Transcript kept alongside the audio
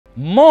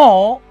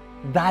more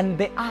than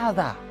the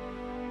other.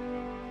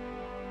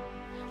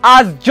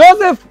 As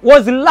Joseph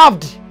was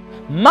loved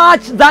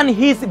much than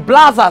his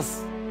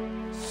brothers,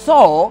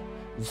 so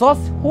those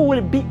who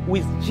will be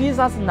with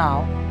Jesus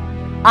now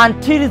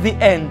until the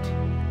end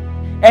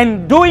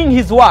and doing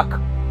his work,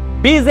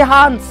 busy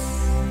hands,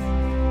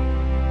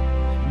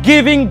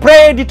 giving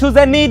bread to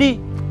the needy,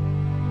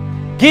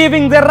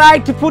 giving the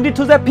right food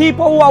to the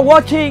people who are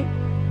watching,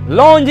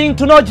 longing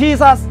to know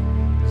Jesus,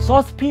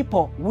 those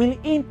people will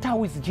enter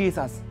with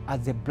Jesus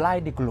as the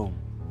bridegroom.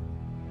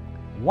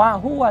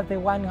 Who are the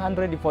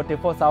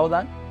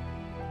 144,000?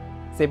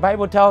 The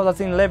Bible tells us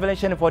in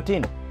Revelation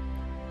 14,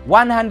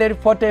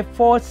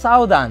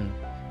 144,000,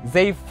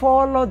 they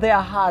follow their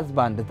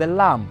husband, the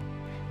Lamb,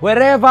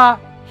 wherever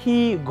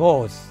he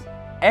goes,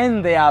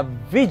 and they are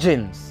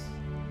virgins.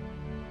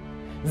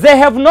 They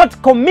have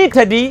not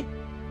committed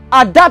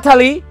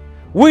adultery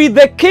with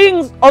the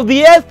kings of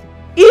the earth,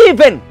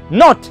 even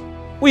not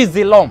with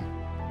the Lamb.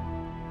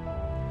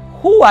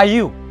 Who are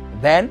you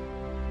then,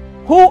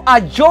 who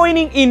are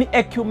joining in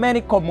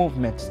ecumenical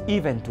movements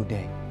even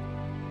today?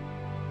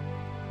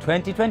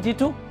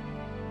 2022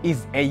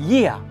 is a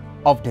year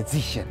of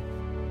decision.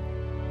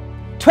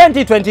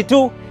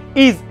 2022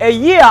 is a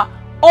year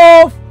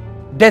of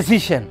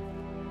decision.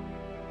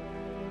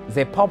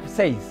 The Pope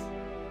says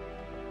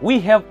we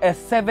have a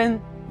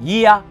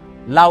 7-year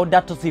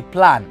Laudato Si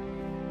plan,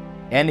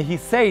 and he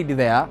said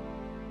there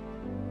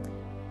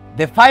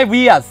the 5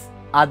 years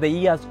are the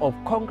years of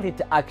concrete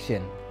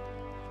action.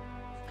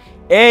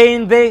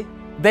 And the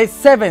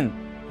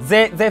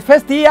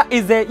first year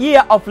is the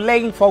year of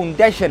laying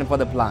foundation for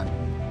the plan.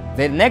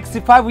 The next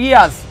 5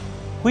 years,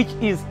 which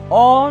is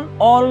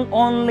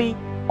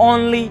only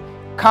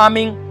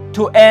coming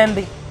to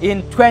end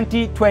in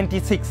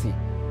 2026,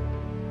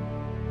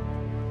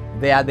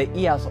 they are the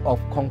years of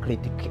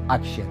concrete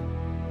action.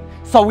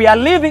 So we are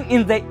living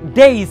in the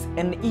days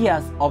and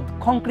years of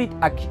concrete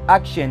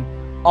action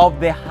of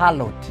the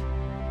harlot,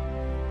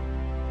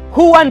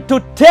 who want to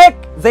take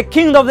the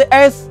kingdom of the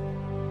earth,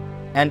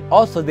 and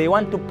also they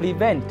want to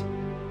prevent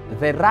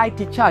the right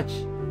church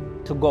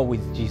to go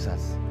with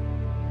Jesus.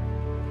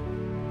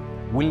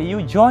 Will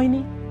you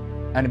join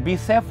and be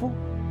safe?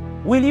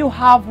 Will you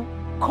have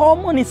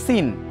common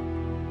sin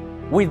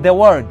with the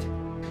world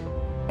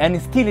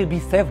and still be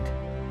saved?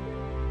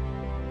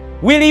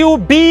 Will you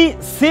be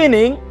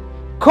sinning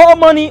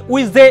commonly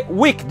with the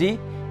wicked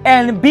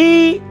and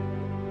be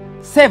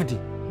saved?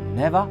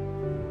 Never.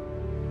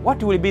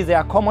 What will be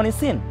their common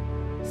sin?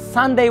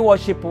 Sunday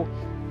worship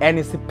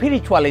and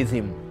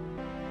spiritualism.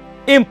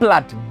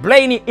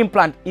 Brain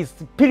implant is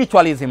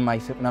spiritualism, my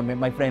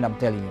friend, I'm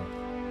telling you.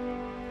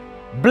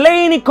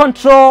 Brain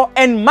control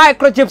and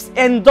microchips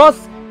and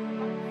those,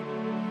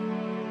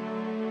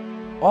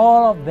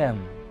 all of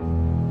them,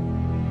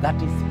 that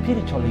is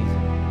spiritualism.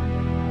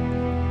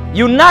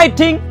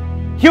 Uniting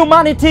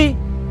humanity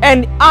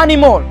and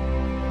animal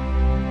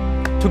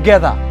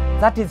together,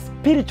 that is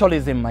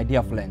spiritualism, my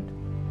dear friend.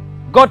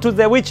 Go to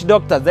the witch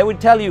doctors, they will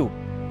tell you,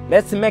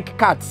 let's make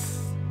cats.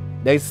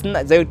 They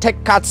will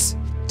take cats,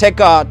 they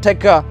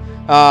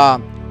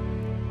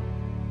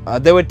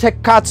will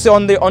take cats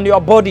on your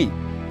body,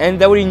 and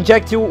they will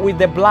inject you with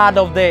the blood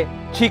of the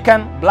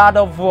chicken, blood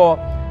of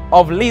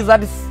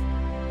lizards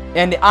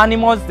and the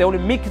animals. They will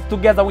mix it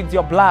together with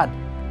your blood.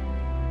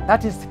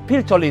 That is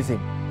spiritualism.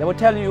 They will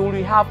tell you you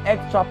will have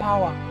extra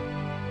power.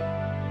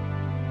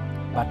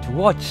 But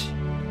watch,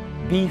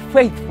 be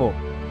faithful.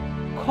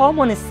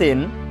 Common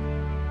sin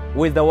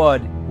with the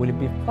word will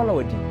be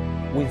followed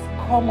with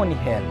common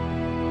hell.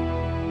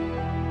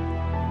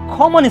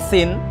 Common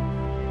sin,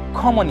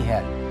 common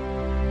hell.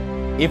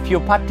 If you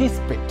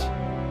participate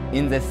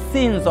in the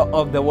sins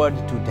of the world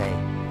today,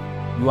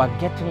 you are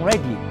getting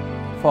ready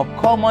for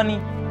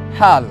common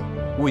hell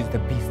with the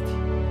beast.